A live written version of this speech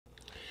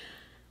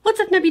What's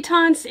up,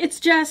 Nebutants? It's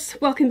Jess.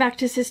 Welcome back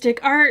to Cystic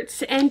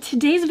Arts, and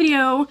today's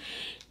video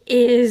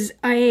is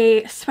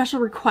a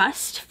special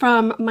request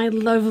from my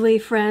lovely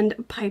friend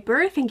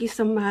Piper. Thank you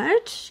so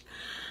much.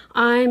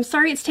 I'm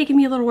sorry it's taken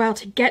me a little while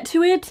to get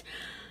to it.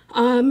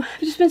 I've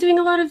just been doing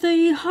a lot of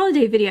the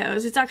holiday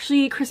videos. It's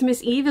actually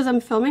Christmas Eve as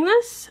I'm filming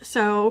this,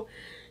 so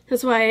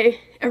that's why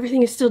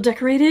everything is still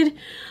decorated.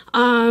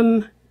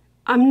 I'm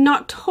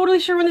not totally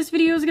sure when this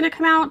video is going to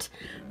come out,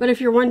 but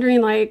if you're wondering,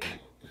 like,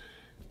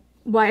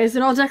 why is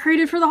it all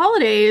decorated for the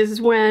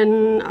holidays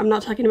when I'm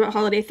not talking about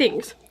holiday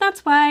things?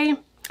 That's why.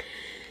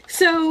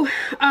 So,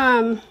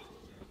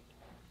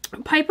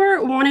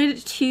 Piper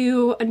wanted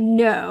to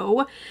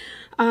know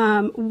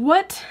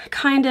what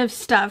kind of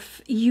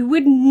stuff you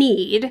would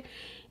need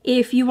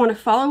if you want to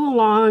follow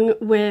along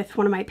with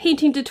one of my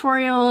painting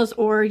tutorials,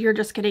 or you're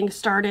just getting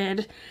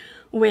started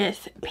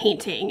with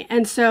painting.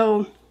 And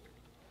so,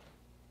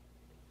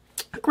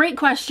 great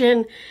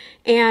question,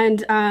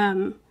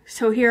 and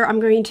so here I'm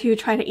going to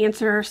try to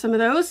answer some of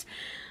those.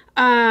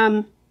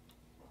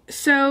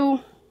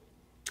 So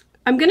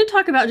I'm going to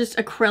talk about just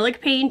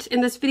acrylic paint in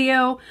this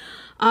video.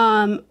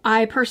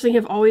 I personally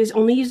have always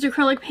only used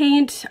acrylic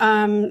paint.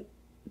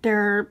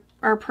 There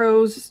are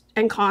pros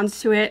and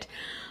cons to it.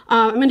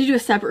 I'm going to do a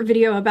separate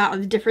video about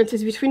the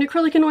differences between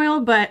acrylic and oil,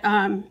 but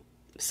and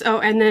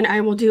then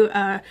I will do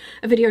a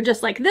video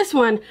just like this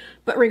one,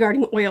 but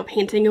regarding oil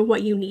painting and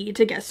what you need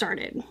to get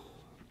started.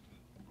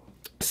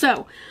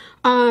 So,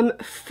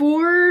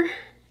 for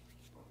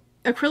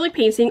acrylic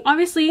painting,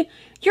 obviously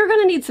you're going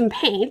to need some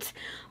paint,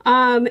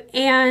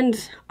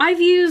 and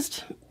I've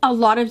used a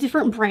lot of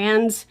different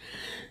brands,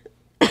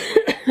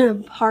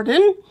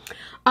 pardon,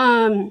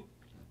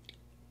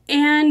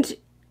 and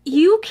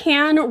you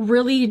can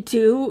really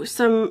do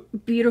some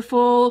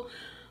beautiful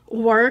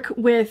work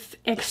with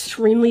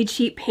extremely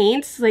cheap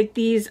paints, like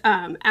these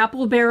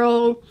Apple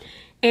Barrel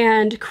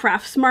and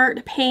Craft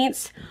Smart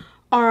paints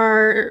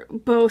are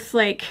both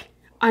like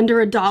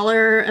under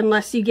 $1,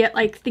 unless you get,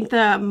 like, I think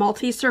the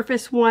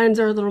multi-surface ones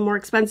are a little more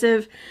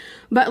expensive,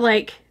 but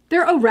like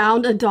they're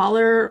around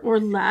 $1 or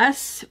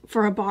less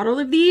for a bottle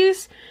of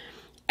these,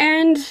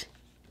 and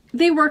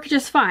they work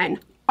just fine.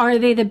 Are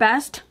they the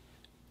best?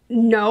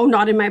 No,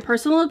 not in my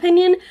personal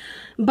opinion,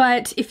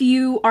 but if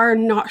you are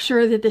not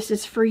sure that this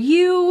is for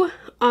you,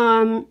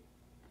 that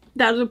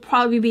would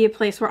probably be a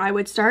place where I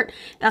would start.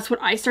 That's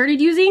what I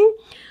started using.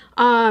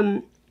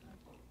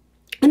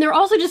 And they're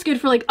also just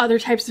good for like other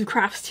types of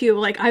crafts too.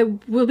 Like, I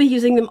will be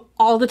using them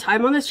all the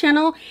time on this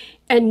channel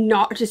and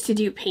not just to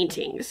do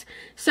paintings.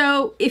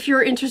 So if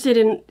you're interested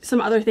in some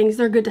other things,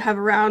 they're good to have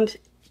around.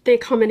 They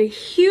come in a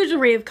huge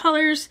array of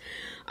colors,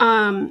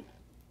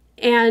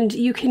 and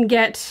you can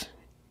get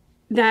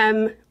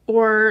them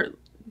or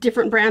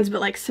different brands, but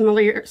like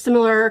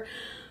similar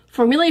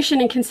formulation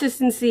and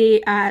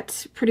consistency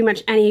at pretty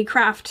much any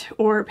craft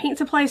or paint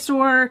supply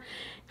store,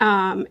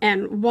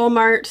 and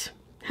Walmart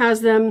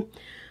has them.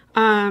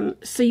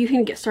 So you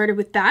can get started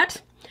with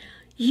that.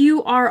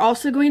 You are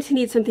also going to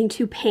need something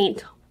to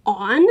paint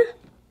on,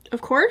 of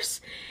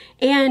course,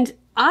 and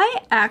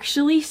I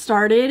actually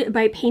started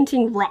by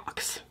painting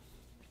rocks.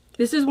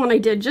 This is one I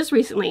did just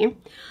recently.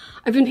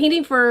 I've been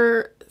painting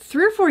for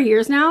 3 or 4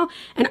 years now,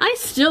 and I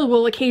still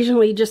will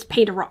occasionally just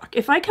paint a rock.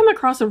 If I come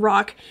across a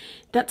rock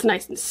that's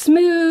nice and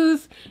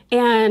smooth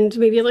and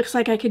maybe it looks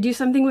like I could do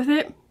something with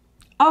it,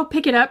 I'll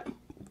pick it up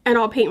and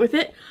I'll paint with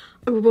it.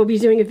 We'll be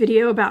doing a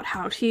video about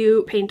how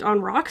to paint on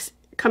rocks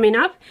coming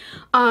up,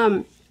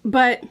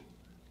 but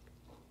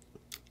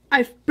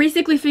I've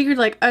basically figured,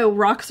 like, oh,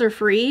 rocks are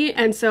free,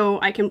 and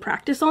so I can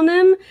practice on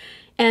them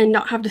and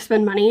not have to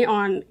spend money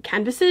on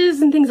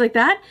canvases and things like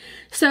that.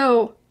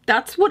 So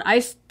that's where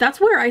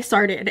I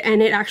started,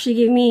 and it actually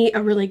gave me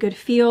a really good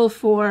feel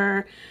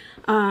for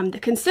the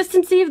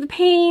consistency of the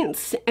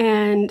paints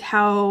and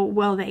how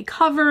well they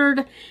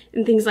covered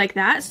and things like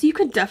that. So you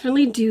could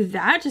definitely do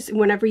that. Just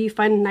whenever you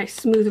find a nice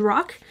smooth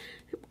rock,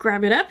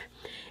 grab it up.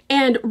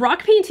 And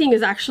rock painting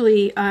is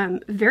actually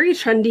very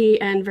trendy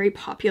and very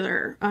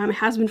popular. It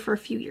has been for a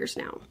few years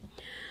now.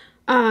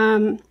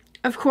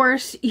 Of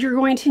course, you're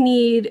going to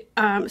need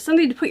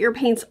something to put your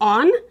paints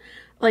on,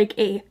 like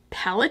a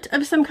palette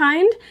of some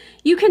kind.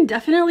 You can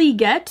definitely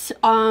get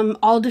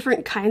all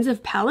different kinds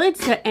of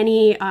palettes at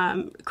any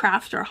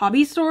craft or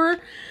hobby store,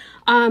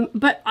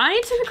 but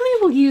I typically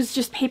will use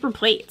just paper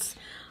plates.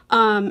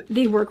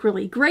 They work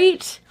really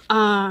great.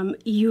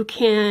 You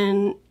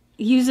can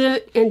use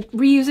it and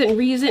reuse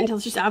it until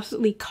it's just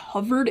absolutely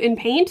covered in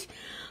paint.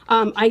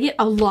 I get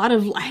a lot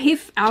of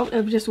life out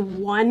of just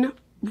one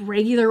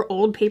regular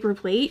old paper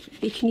plate.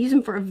 You can use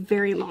them for a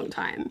very long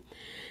time,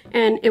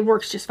 and it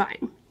works just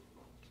fine.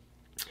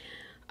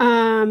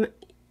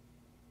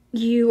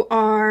 You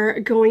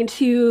are going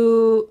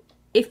to,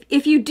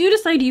 if you do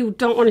decide you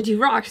don't want to do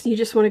rocks and you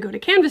just want to go to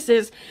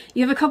canvases,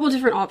 you have a couple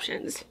different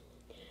options.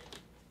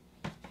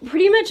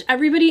 Pretty much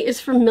everybody is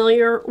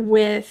familiar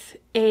with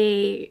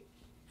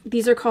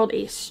these are called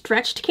a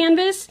stretched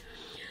canvas.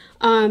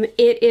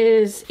 It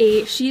is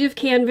a sheet of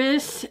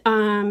canvas.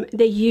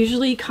 They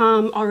usually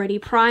come already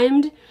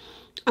primed.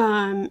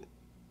 and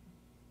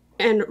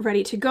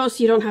ready to go,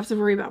 so you don't have to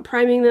worry about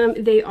priming them.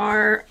 They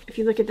are, if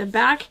you look at the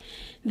back,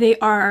 they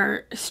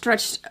are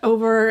stretched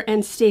over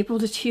and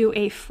stapled to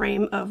a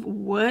frame of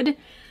wood.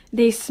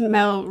 They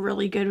smell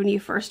really good when you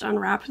first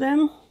unwrap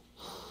them.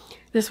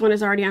 This one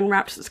is already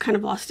unwrapped, so it's kind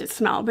of lost its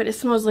smell, but it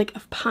smells like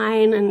of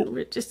pine,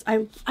 and just,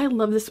 I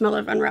love the smell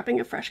of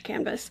unwrapping a fresh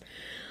canvas.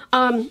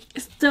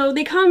 So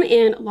they come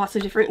in lots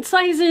of different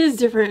sizes,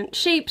 different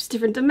shapes,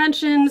 different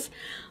dimensions.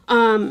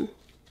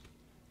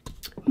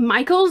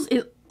 Michaels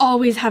is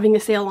always having a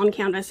sale on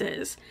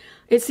canvases.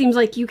 It seems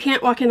like you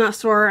can't walk in that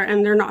store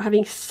and they're not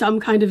having some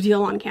kind of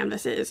deal on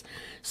canvases.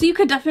 So you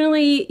could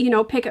definitely, you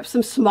know, pick up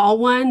some small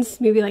ones,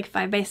 maybe like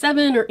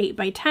 5x7 or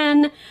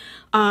 8x10,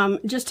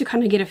 just to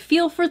kind of get a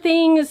feel for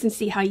things and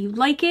see how you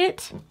like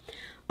it.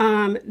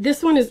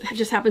 This one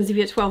just happens to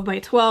be a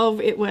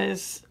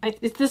 12x12.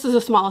 This is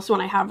the smallest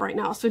one I have right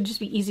now, so it'd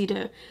just be easy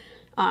to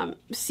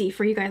see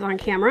for you guys on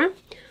camera.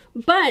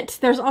 But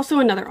there's also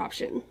another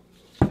option.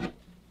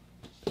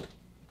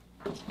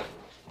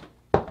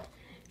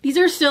 These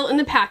are still in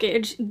the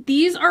package.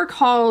 These are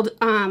called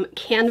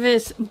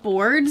canvas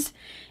boards,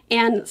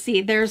 and let's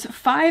see, there's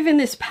 5 in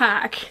this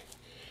pack,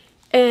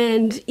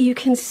 and you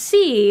can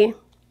see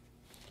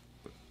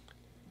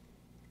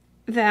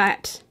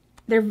that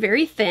they're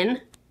very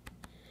thin,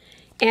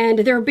 and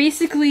they're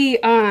basically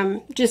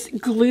just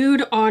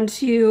glued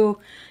onto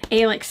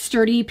a like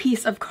sturdy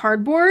piece of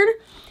cardboard.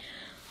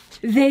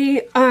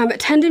 They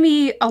tend to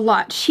be a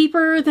lot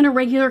cheaper than a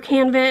regular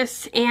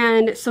canvas,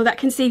 and so that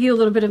can save you a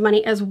little bit of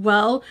money as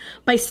well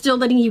by still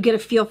letting you get a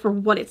feel for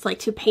what it's like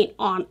to paint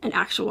on an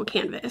actual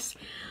canvas.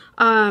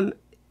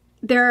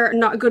 They're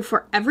not good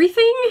for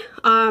everything,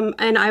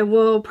 and I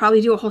will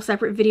probably do a whole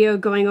separate video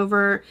going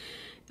over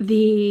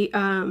the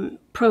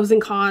pros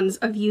and cons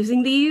of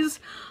using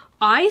these.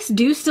 I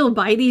do still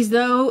buy these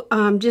though,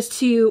 just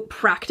to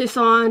practice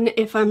on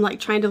if I'm like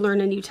trying to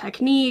learn a new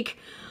technique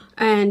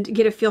and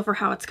get a feel for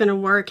how it's going to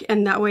work,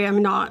 and that way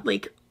I'm not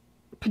like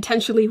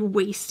potentially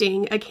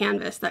wasting a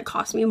canvas that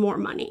cost me more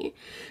money.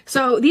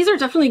 So these are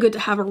definitely good to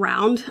have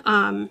around,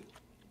 and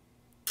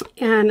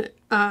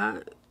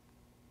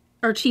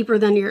are cheaper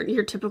than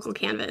your typical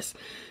canvas.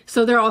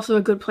 So they're also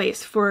a good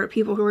place for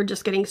people who are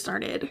just getting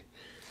started.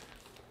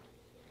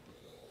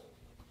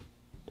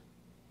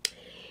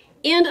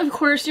 And of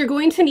course you're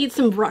going to need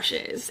some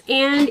brushes,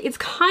 and it's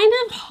kind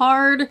of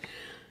hard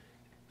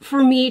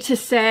for me to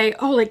say,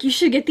 oh, like you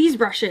should get these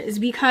brushes,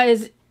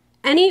 because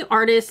any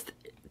artist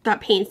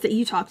that paints that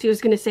you talk to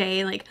is going to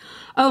say like,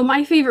 oh,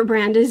 my favorite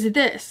brand is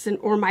this, and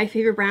or my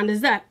favorite brand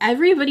is that.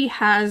 Everybody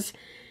has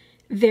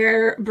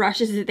their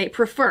brushes that they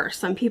prefer.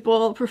 Some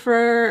people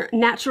prefer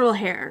natural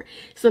hair,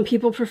 some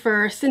people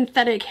prefer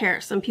synthetic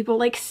hair, some people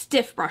like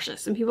stiff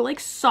brushes, some people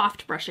like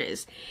soft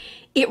brushes.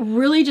 It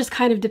really just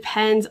kind of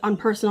depends on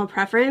personal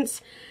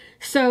preference.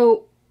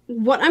 So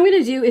what I'm going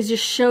to do is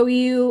just show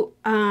you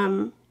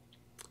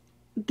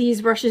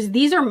these brushes.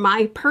 These are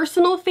my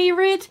personal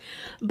favorite,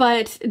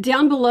 but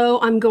down below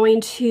I'm going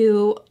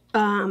to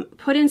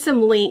put in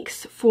some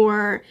links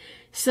for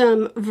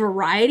some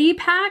variety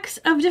packs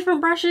of different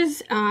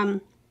brushes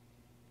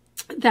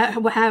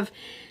that will have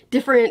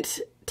different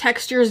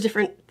textures,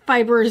 different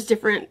fibers,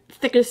 different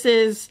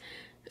thicknesses.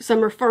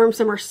 Some are firm,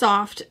 some are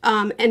soft,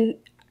 and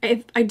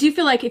I do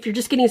feel like if you're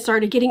just getting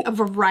started, getting a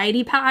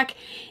variety pack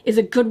is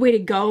a good way to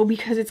go,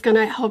 because it's going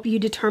to help you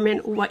determine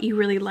what you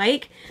really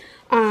like.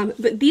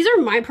 But these are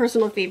my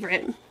personal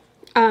favorite.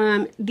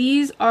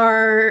 These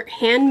are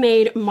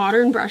handmade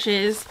modern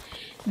brushes.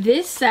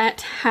 This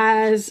set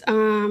has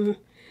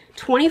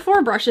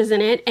 24 brushes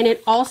in it, and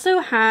it also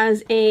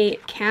has a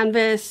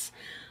canvas,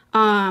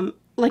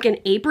 like an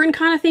apron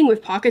kind of thing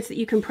with pockets that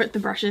you can put the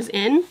brushes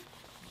in.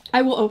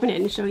 I will open it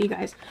and show you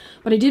guys,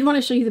 but I did want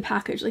to show you the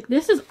package. Like,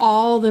 this is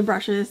all the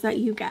brushes that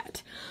you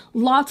get.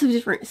 Lots of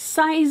different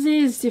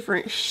sizes,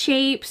 different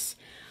shapes.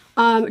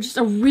 Just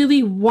a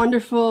really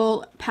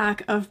wonderful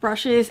pack of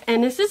brushes,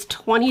 and this is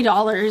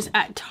 $20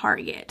 at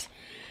Target.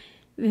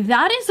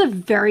 That is a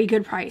very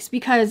good price,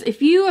 because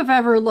if you have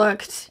ever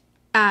looked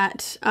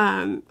at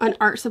an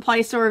art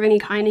supply store of any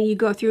kind and you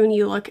go through and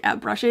you look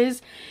at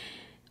brushes,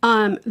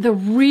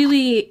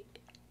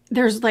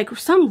 there's like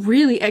some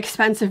really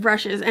expensive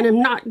brushes, and I'm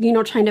not, you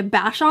know, trying to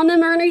bash on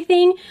them or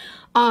anything.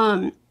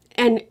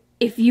 And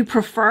if you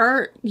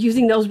prefer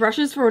using those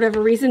brushes for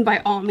whatever reason, by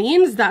all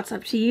means, that's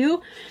up to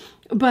you.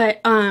 But,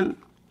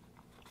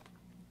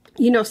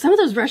 you know, some of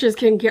those brushes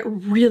can get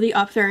really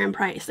up there in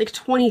price, like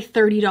 $20,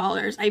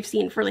 $30 I've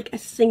seen for like a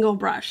single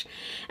brush.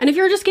 And if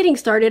you're just getting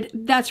started,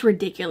 that's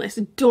ridiculous.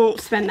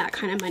 Don't spend that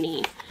kind of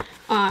money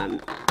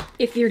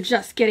if you're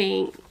just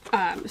getting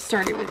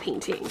started with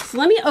painting. So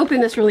let me open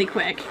this really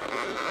quick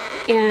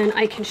and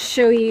I can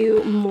show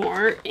you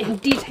more in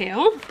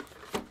detail,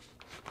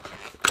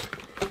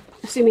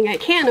 assuming I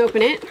can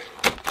open it.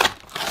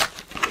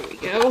 There we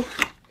go.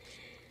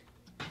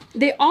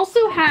 They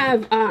also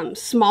have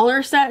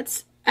smaller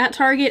sets at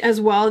Target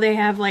as well. They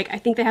have like, I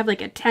think they have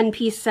like a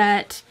 10-piece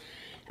set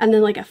and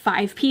then like a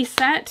 5-piece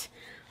set.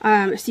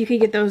 So you could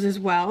get those as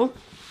well.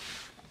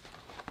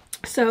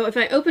 So if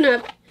I open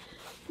up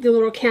the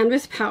little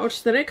canvas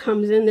pouch that it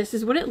comes in, this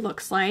is what it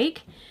looks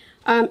like.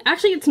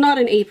 Actually, it's not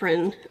an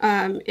apron,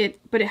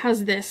 but it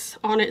has this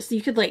on it, so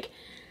you could like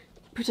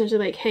potentially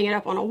like hang it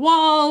up on a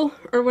wall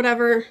or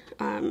whatever.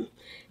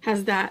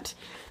 Has that.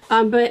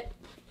 But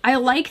I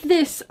like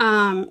this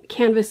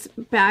canvas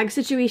bag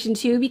situation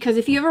too, because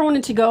if you ever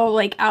wanted to go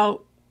like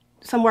out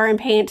somewhere and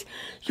paint,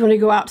 you want to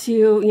go out to,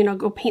 you know,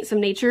 go paint some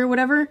nature or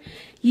whatever,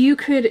 you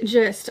could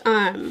just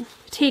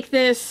take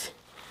this,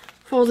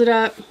 fold it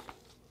up,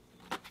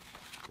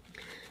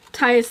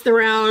 tie it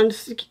around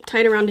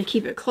to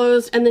keep it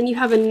closed, and then you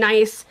have a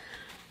nice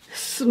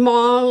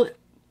small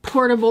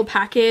portable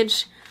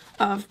package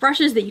of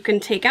brushes that you can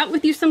take out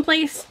with you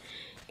someplace.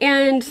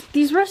 And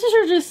these brushes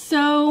are just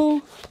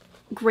so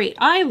great.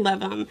 I love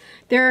them.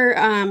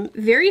 They're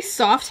very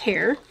soft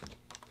hair.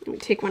 Let me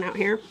take one out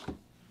here.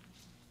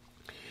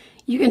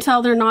 You can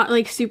tell they're not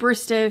like super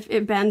stiff.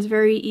 It bends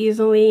very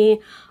easily.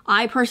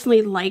 I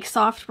personally like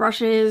soft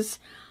brushes.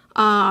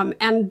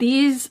 And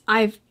these,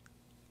 I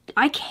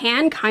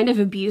can kind of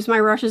abuse my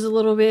brushes a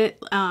little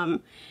bit,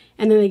 and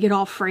then they get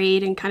all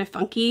frayed and kind of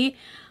funky.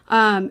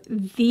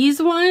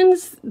 These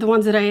ones, the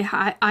ones that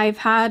I've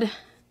had,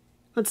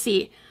 let's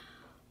see.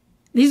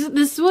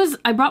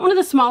 I bought one of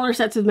the smaller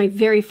sets of my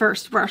very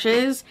first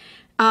brushes,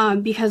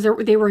 because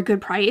they were a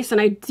good price, and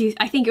I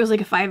think it was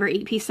like a 5 or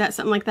 8 piece set,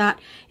 something like that.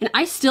 And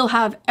I still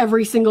have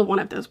every single one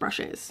of those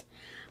brushes,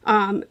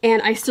 and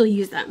I still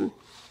use them.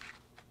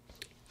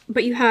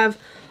 But you have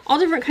all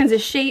different kinds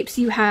of shapes.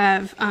 You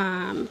have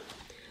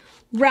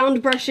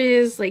round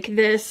brushes like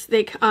this.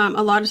 A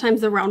lot of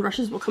times the round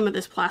brushes will come with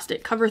this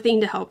plastic cover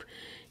thing to help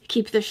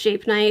keep the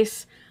shape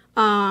nice.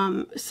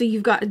 So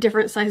you've got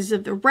different sizes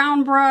of the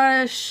round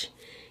brush.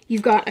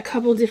 You've got a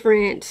couple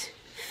different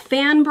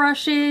fan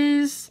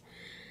brushes.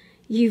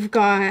 You've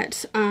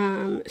got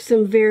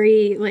some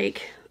very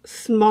like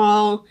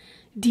small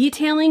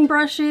detailing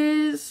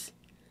brushes.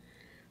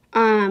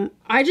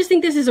 I just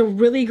think this is a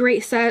really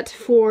great set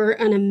for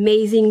an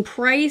amazing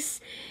price,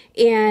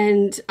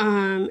 and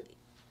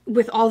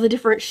with all the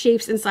different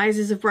shapes and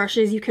sizes of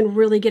brushes, you can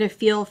really get a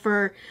feel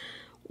for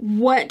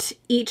what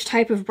each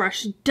type of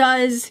brush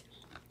does,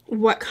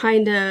 what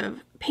kind of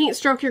paint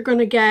stroke you're going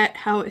to get,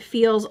 how it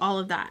feels, all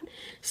of that.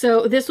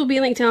 So this will be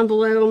linked down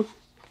below,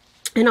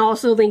 and I'll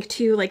also link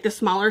to like the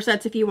smaller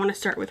sets if you want to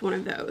start with one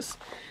of those.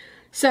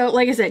 So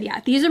like I said,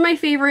 yeah, these are my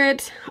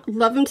favorite.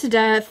 Love them to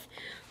death.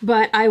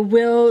 But I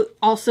will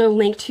also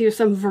link to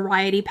some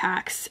variety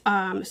packs,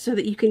 so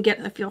that you can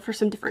get a feel for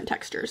some different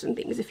textures and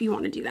things if you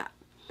want to do that.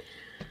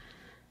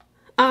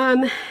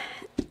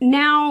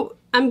 Now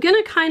I'm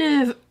gonna kind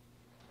of,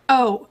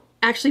 oh,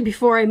 actually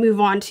before I move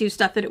on to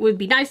stuff that it would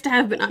be nice to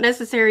have but not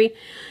necessary,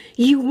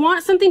 you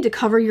want something to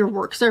cover your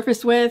work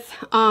surface with.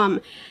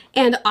 And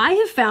I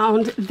have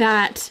found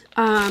that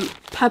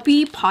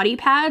puppy potty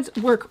pads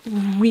work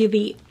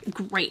really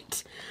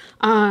great.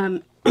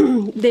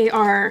 They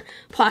are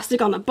plastic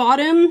on the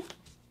bottom,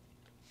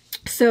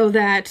 so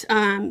that,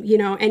 you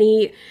know,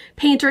 any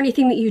paint or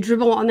anything that you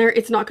dribble on there,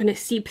 it's not going to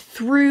seep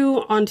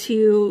through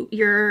onto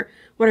your,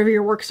 whatever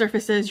your work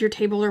surface is, your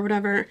table or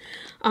whatever.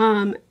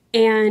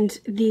 And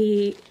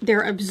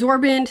they're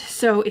absorbent,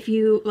 so if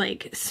you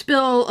like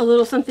spill a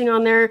little something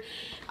on there,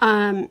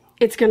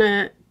 it's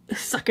gonna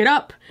suck it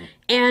up.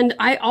 And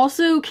I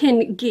also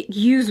can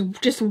use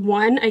just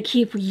one. I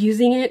keep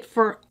using it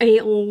for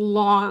a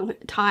long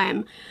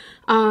time.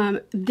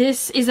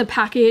 This is a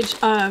package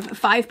of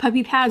 5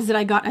 puppy pads that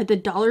I got at the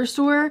dollar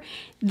store.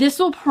 This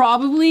will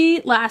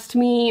probably last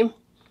me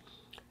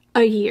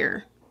a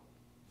year.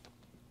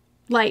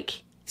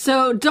 Like,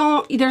 so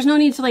there's no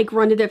need to like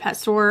run to the pet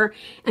store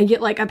and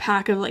get like a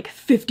pack of like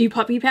 50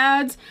 puppy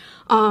pads.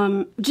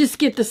 Just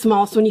get the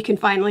smallest one you can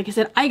find. Like I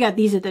said, I got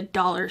these at the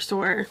dollar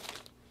store.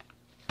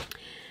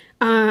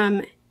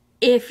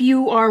 If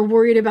you are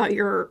worried about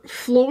your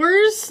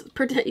floors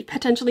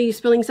potentially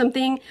spilling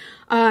something,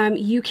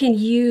 you can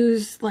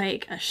use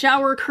like a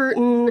shower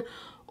curtain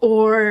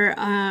or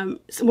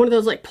one of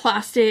those like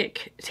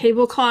plastic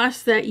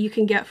tablecloths that you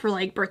can get for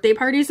like birthday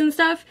parties and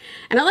stuff.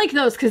 And I like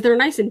those because they're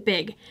nice and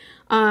big.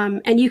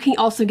 And you can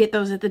also get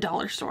those at the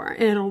dollar store,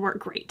 and it'll work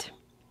great.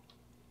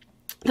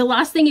 The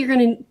last thing you're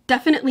going to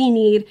definitely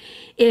need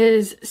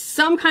is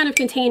some kind of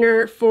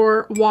container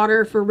for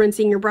water for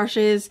rinsing your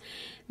brushes.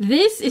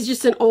 This is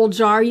just an old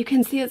jar. You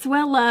can see it's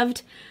well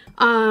loved.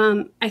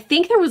 I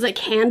think there was a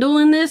candle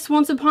in this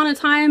once upon a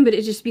time, but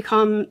it just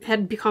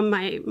had become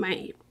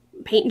my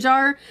paint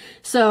jar.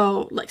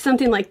 So like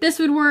something like this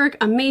would work,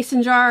 a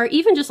mason jar,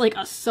 even just like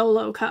a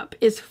solo cup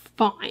is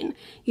fine.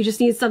 You just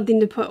need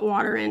something to put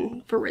water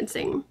in for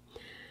rinsing.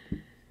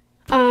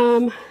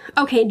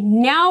 Okay,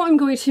 now I'm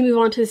going to move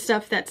on to the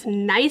stuff that's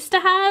nice to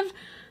have,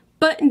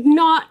 but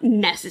not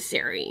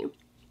necessary.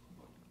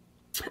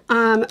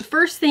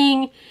 First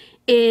thing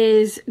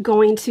is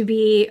going to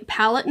be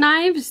palette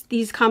knives.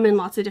 These come in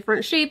lots of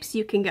different shapes.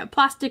 You can get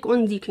plastic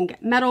ones, you can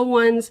get metal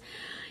ones.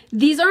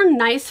 These are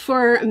nice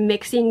for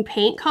mixing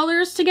paint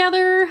colors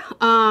together.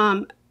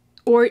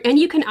 And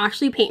you can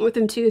actually paint with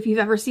them too. If you've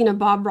ever seen a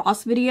Bob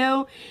Ross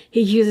video,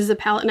 he uses a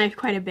palette knife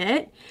quite a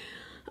bit.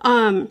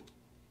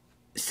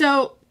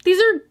 So these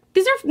are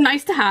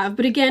nice to have,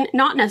 but again,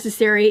 not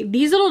necessary.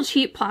 These little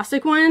cheap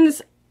plastic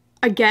ones,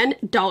 again,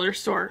 dollar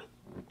store.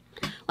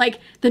 Like,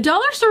 the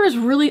dollar store is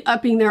really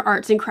upping their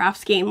arts and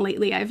crafts game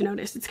lately, I've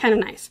noticed. It's kind of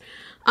nice.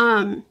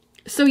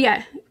 So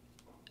yeah,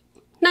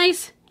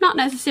 nice, not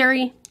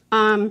necessary.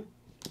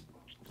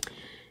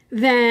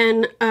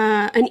 Then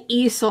an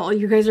easel.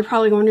 You guys are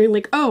probably wondering,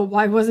 like, oh,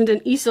 why wasn't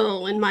an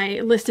easel in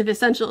my list of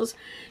essentials?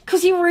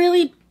 Because you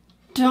really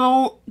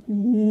don't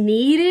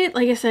need it.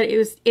 Like I said,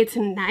 it's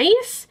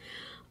nice,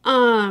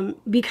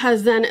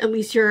 because then at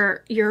least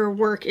your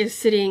work is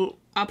sitting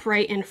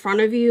upright in front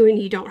of you and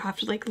you don't have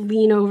to like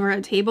lean over a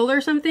table or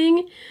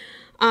something.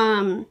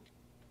 But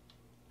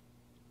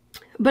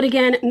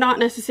again, not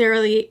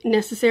necessarily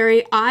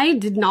necessary. I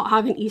did not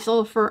have an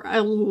easel for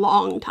a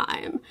long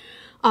time.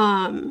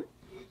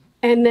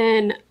 And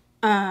then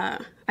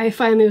I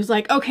finally was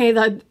like, okay,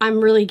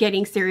 I'm really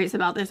getting serious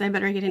about this. I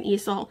better get an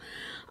easel.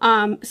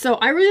 So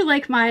I really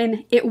like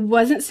mine. It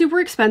wasn't super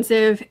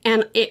expensive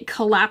and it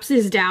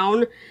collapses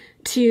down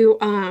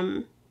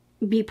to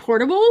be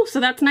portable. So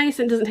that's nice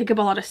and doesn't take up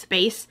a lot of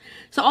space.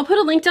 So I'll put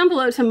a link down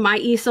below to my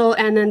easel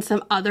and then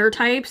some other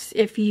types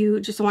if you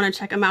just want to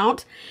check them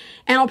out.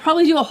 And I'll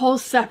probably do a whole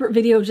separate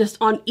video just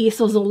on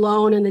easels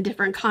alone and the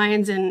different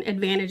kinds and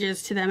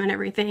advantages to them and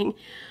everything.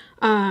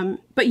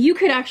 But you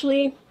could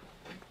actually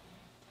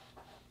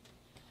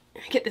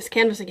get this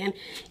canvas again.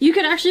 You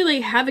could actually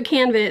like have a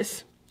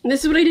canvas, and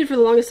this is what I did for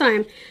the longest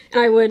time,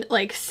 and I would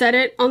like set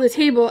it on the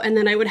table and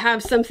then I would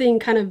have something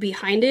kind of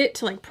behind it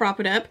to like prop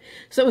it up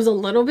so it was a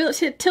little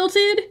bit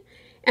tilted,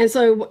 and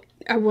so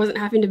I wasn't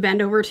having to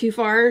bend over too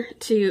far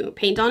to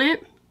paint on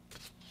it.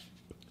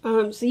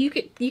 So you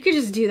could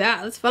just do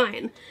that. That's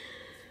fine.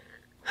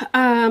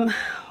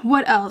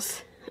 What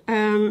else?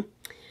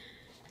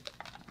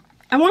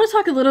 I want to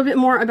talk a little bit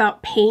more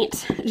about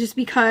paint, just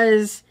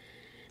because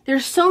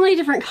there's so many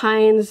different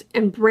kinds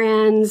and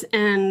brands,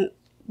 and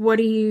how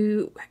do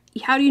you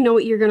know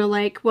what you're gonna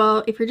like?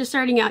 Well, if you're just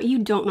starting out, you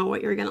don't know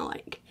what you're gonna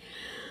like.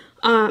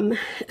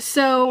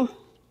 So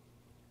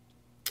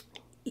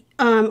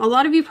a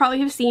lot of you probably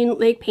have seen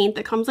like paint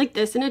that comes like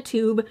this in a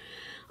tube.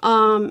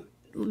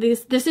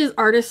 This is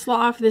Artist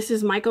Sloth. This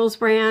is Michael's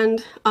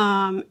brand,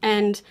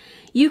 and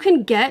you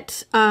can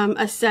get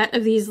a set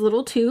of these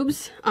little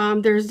tubes.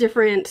 There's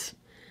different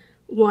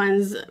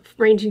ones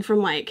ranging from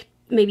like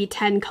maybe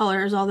 10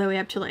 colors all the way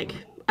up to like,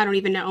 I don't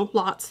even know,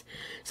 lots.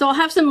 So I'll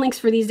have some links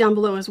for these down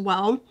below as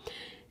well.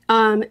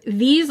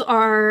 These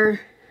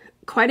are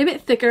quite a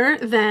bit thicker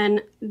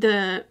than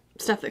the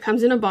stuff that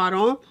comes in a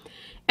bottle,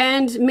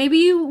 and maybe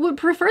you would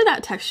prefer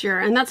that texture,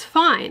 and that's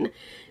fine.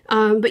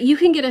 But you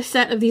can get a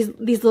set of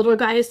these little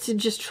guys to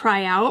just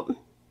try out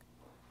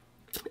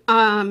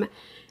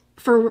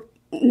for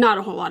not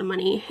a whole lot of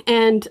money.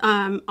 And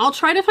I'll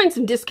try to find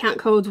some discount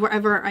codes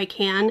wherever I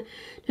can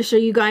to show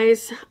you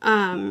guys.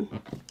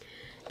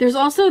 There's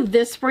also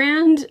this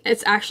brand.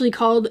 It's actually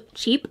called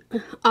Cheep.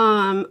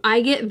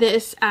 I get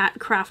this at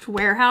Craft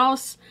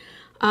Warehouse.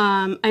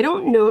 I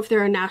don't know if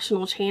they're a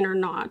national chain or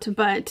not,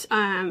 but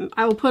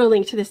I will put a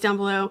link to this down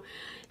below.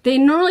 They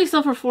normally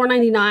sell for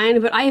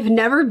 $4.99, but I have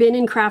never been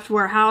in Craft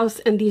Warehouse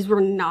and these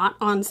were not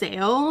on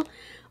sale.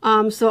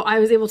 So I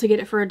was able to get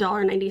it for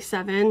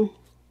 $1.97.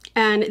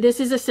 And this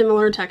is a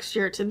similar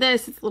texture to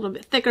this. It's a little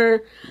bit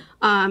thicker.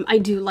 I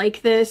do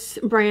like this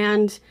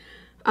brand.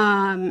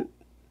 And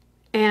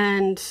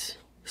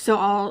so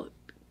I'll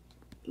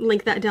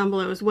link that down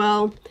below as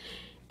well.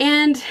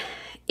 And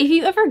if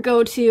you ever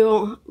go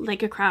to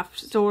like a craft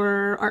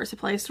store, art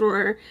supply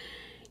store,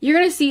 you're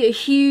going to see a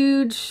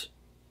huge,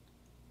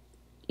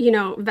 you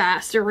know,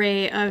 vast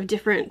array of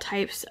different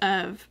types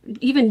of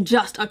even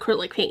just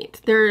acrylic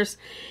paint.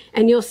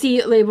 And you'll see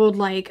it labeled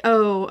like,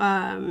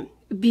 oh,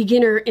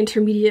 beginner,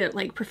 intermediate,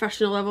 like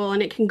professional level,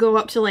 and it can go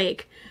up to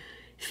like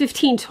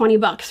 15-20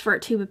 bucks for a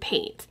tube of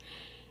paint.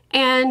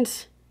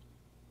 And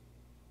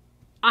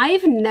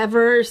I've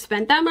never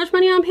spent that much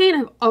money on paint.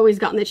 I've always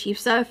gotten the cheap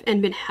stuff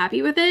and been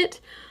happy with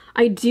it.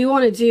 I do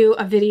want to do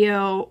a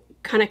video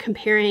kind of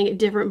comparing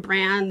different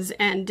brands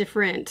and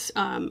different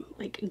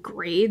like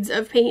grades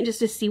of paint just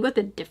to see what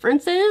the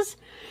difference is.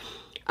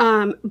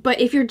 But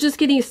if you're just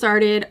getting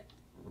started,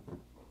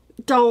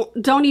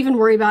 don't even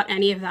worry about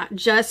any of that.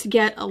 Just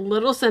get a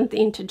little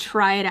something to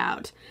try it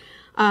out.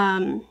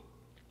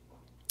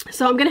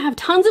 So I'm gonna have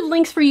tons of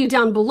links for you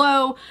down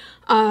below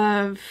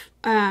of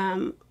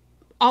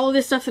all of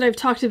this stuff that I've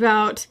talked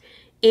about,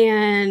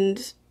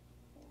 and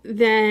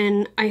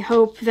then I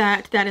hope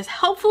that that is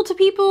helpful to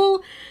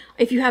people.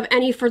 If you have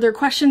any further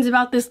questions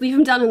about this, leave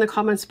them down in the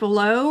comments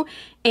below,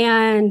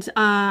 and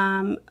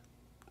I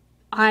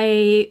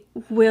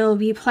will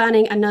be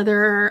planning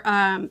another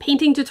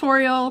painting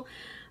tutorial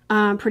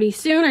pretty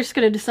soon. I'm just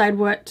going to decide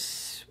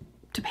what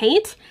to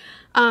paint,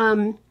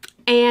 and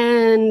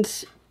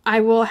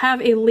I will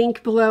have a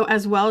link below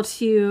as well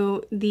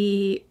to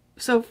the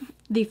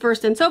the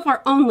first and so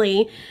far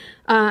only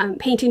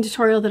painting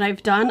tutorial that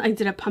I've done. I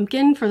did a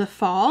pumpkin for the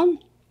fall.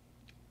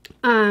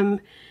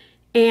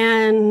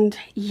 And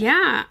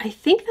yeah, I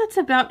think that's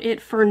about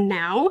it for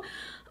now.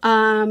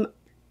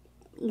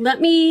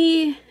 Let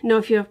me know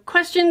if you have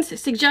questions,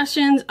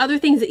 suggestions, other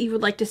things that you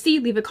would like to see.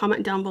 Leave a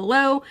comment down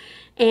below,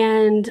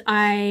 and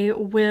I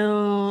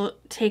will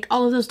take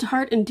all of those to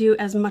heart and do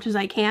as much as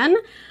I can.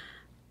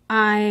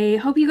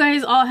 I hope you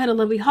guys all had a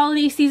lovely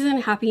holiday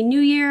season. Happy New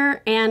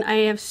Year, and I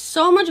have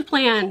so much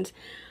planned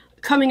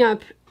coming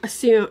up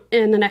soon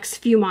in the next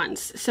few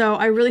months. So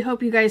I really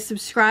hope you guys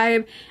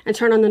subscribe and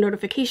turn on the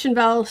notification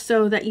bell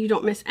so that you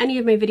don't miss any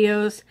of my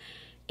videos,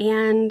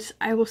 and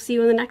I will see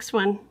you in the next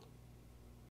one.